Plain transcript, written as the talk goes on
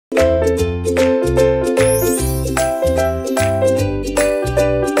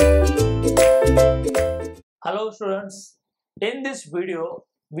students, in this video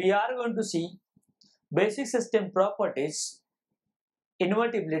we are going to see basic system properties,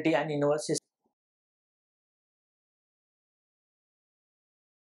 invertibility and inverse system.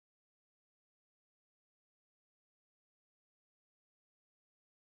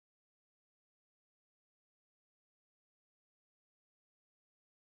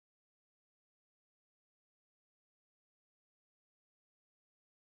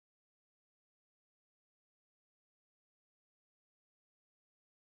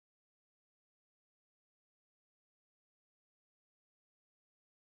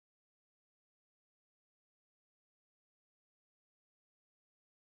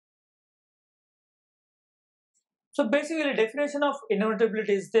 So basically definition of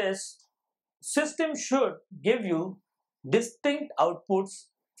invertibility is this: system should give you distinct outputs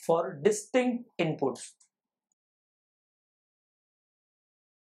for distinct inputs.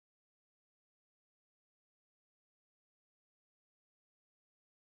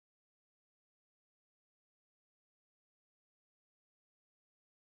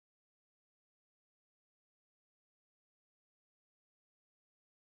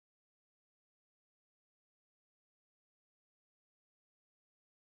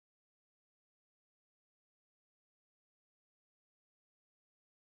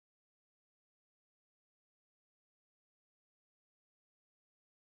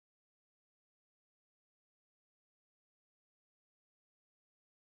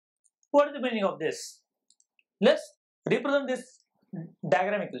 What is the meaning of this? Let's represent this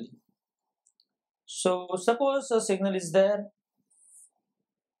diagrammatically. So suppose a signal is there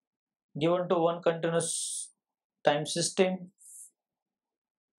given to one continuous time system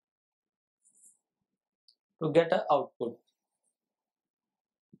to get an output.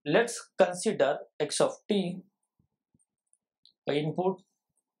 Let's consider x of t input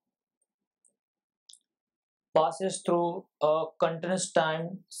passes through a continuous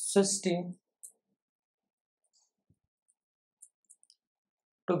time system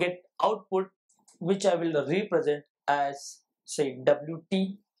to get output, which I will represent as, say,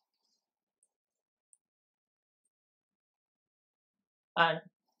 wt, and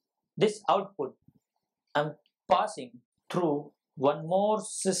this output I'm passing through one more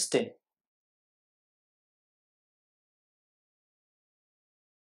system.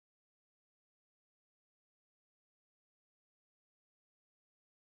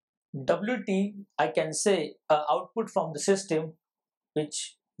 Wt, I can say output from the system,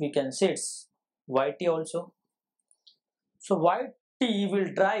 which we can say it's yt also. So yt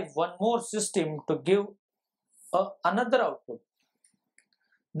will drive one more system to give another output.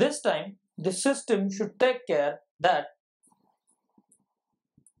 This time the system should take care that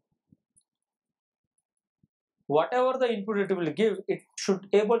whatever the input it will give, it should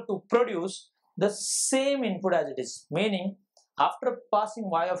able to produce the same input as it is, meaning after passing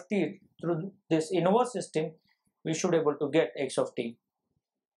y of t through this inverse system, we should able to get x of t.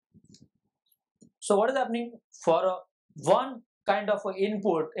 So what is happening for one kind of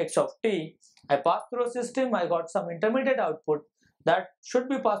input x of t, I pass through a system, I got some intermediate output that should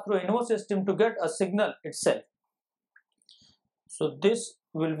be passed through inverse system to get a signal itself. So this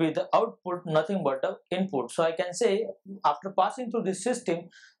will be the output, nothing but the input. So I can say after passing through this system,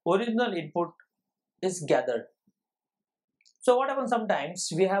 original input is gathered. So what happens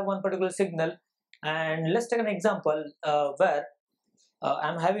sometimes, we have one particular signal, and let's take an example where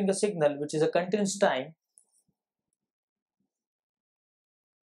I'm having a signal which is a continuous time,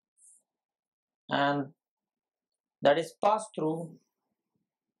 and that is passed through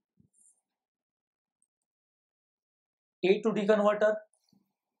A to D converter,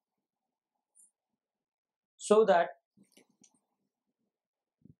 so that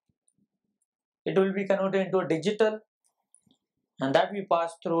it will be converted into a digital, and that we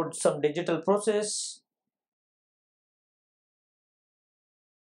pass through some digital process,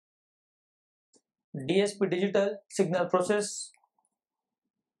 DSP, digital signal process,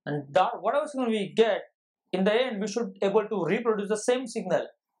 and that whatever signal we get, in the end we should able to reproduce the same signal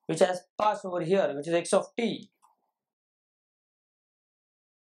which has passed over here, which is x of t.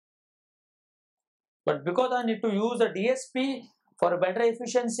 But because I need to use the DSP for better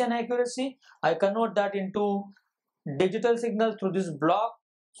efficiency and accuracy, I convert that into digital signal through this block.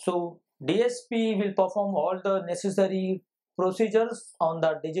 So DSP will perform all the necessary procedures on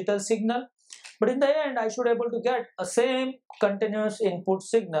the digital signal, but in the end I should able to get a same continuous input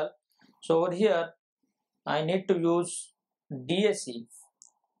signal. So over here I need to use DSE,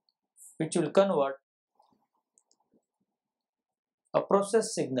 which will convert a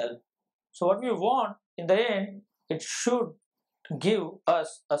process signal. So what we want in the end, it should give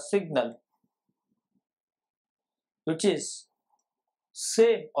us a signal. which is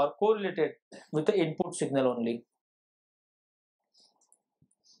same or correlated with the input signal only.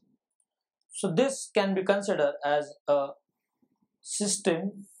 So this can be considered as a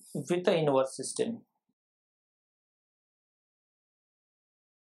system with an inverse system.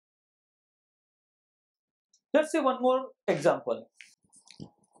 Let's see one more example.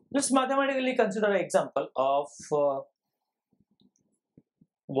 Let's mathematically consider an example of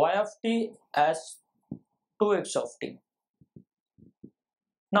y of t as 2x of t.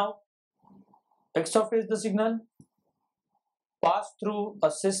 Now, x of t is the signal passed through a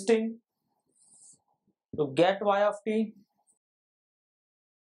system to get y of t,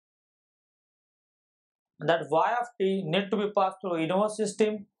 and that y of t need to be passed through inverse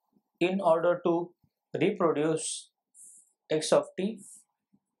system in order to reproduce x of t.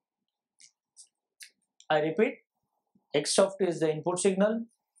 I repeat, x of t is the input signal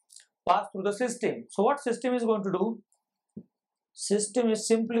passed through the system. So what system is going to do? System is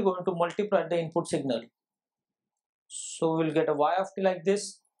simply going to multiply the input signal. So we'll get a y of t like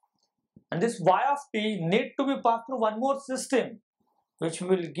this, and this y of t need to be passed through one more system, which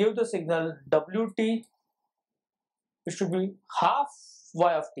will give the signal wt, which should be half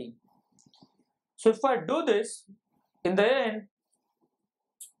y of t. So if I do this, in the end,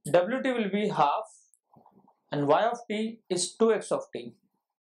 wt will be half and y of t is 2x of t.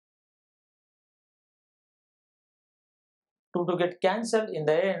 2 to get cancelled, in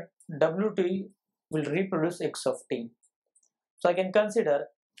the end, wt will reproduce x of t. So I can consider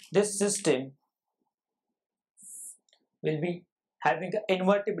this system will be having an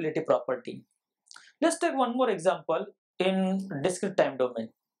invertibility property. Let's take one more example in discrete time domain.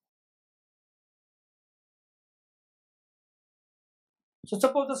 So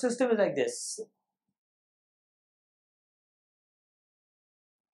suppose the system is like this.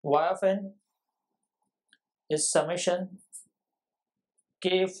 Y of n is summation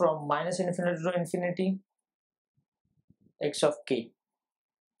k from minus infinity to infinity x of k.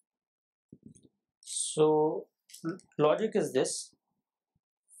 So logic is this: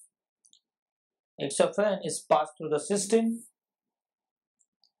 x of n is passed through the system,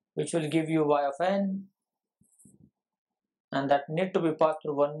 which will give you y of n, and that need to be passed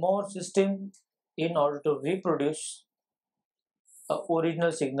through one more system in order to reproduce a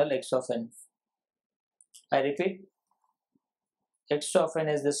original signal x of n. I repeat, x of n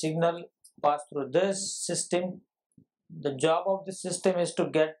is the signal passed through this system. The job of this system is to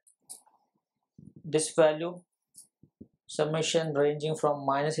get this value, summation ranging from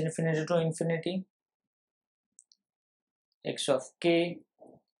minus infinity to infinity x of k.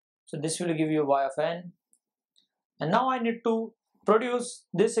 So this will give you y of n, and now I need to produce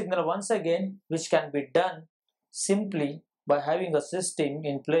this signal once again, which can be done simply by having a system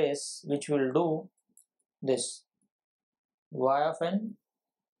in place which will do this: y of n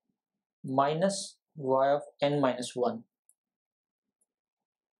minus y of n minus 1.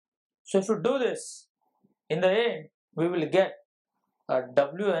 So if you do this, in the end we will get a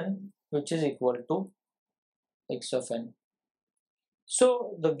wn which is equal to x of n.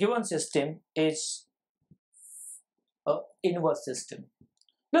 So the given system is an inverse system.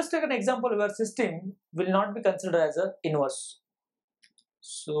 Let's take an example where system will not be considered as an inverse.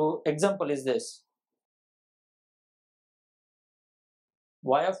 So example is this: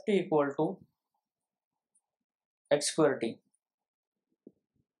 y of t equal to x square t.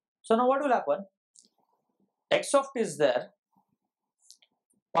 So now what will happen? X of t is there,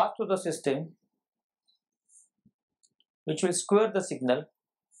 passed through the system, which will square the signal.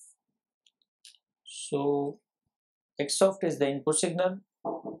 So x of t is the input signal.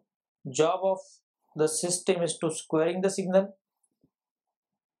 Job of the system is to squaring the signal.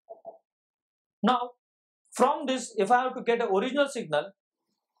 Now from this, if I have to get an original signal,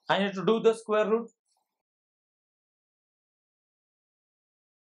 I need to do the square root.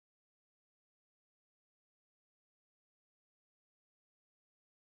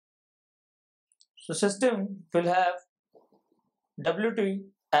 So system will have wt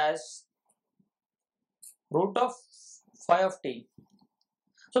as root of phi of t.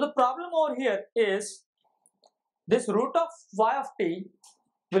 So the problem over here is this root of phi of t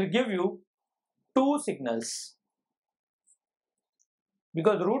will give you two signals,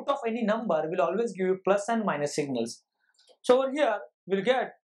 because root of any number will always give you plus and minus signals. So over here we'll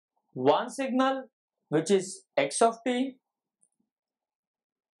get one signal which is x of t,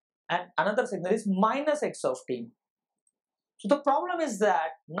 and another signal is minus x of t. So the problem is that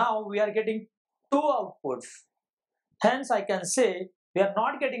now we are getting two outputs. Hence I can say we are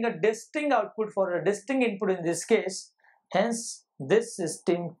not getting a distinct output for a distinct input in this case. Hence this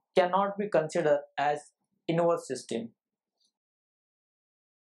system cannot be considered as inverse system.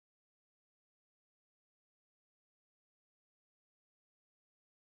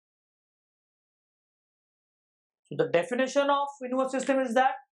 So the definition of inverse system is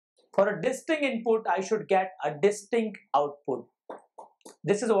that for a distinct input, I should get a distinct output.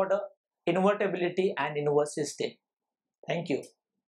 This is what a invertibility and inverse system. Thank you.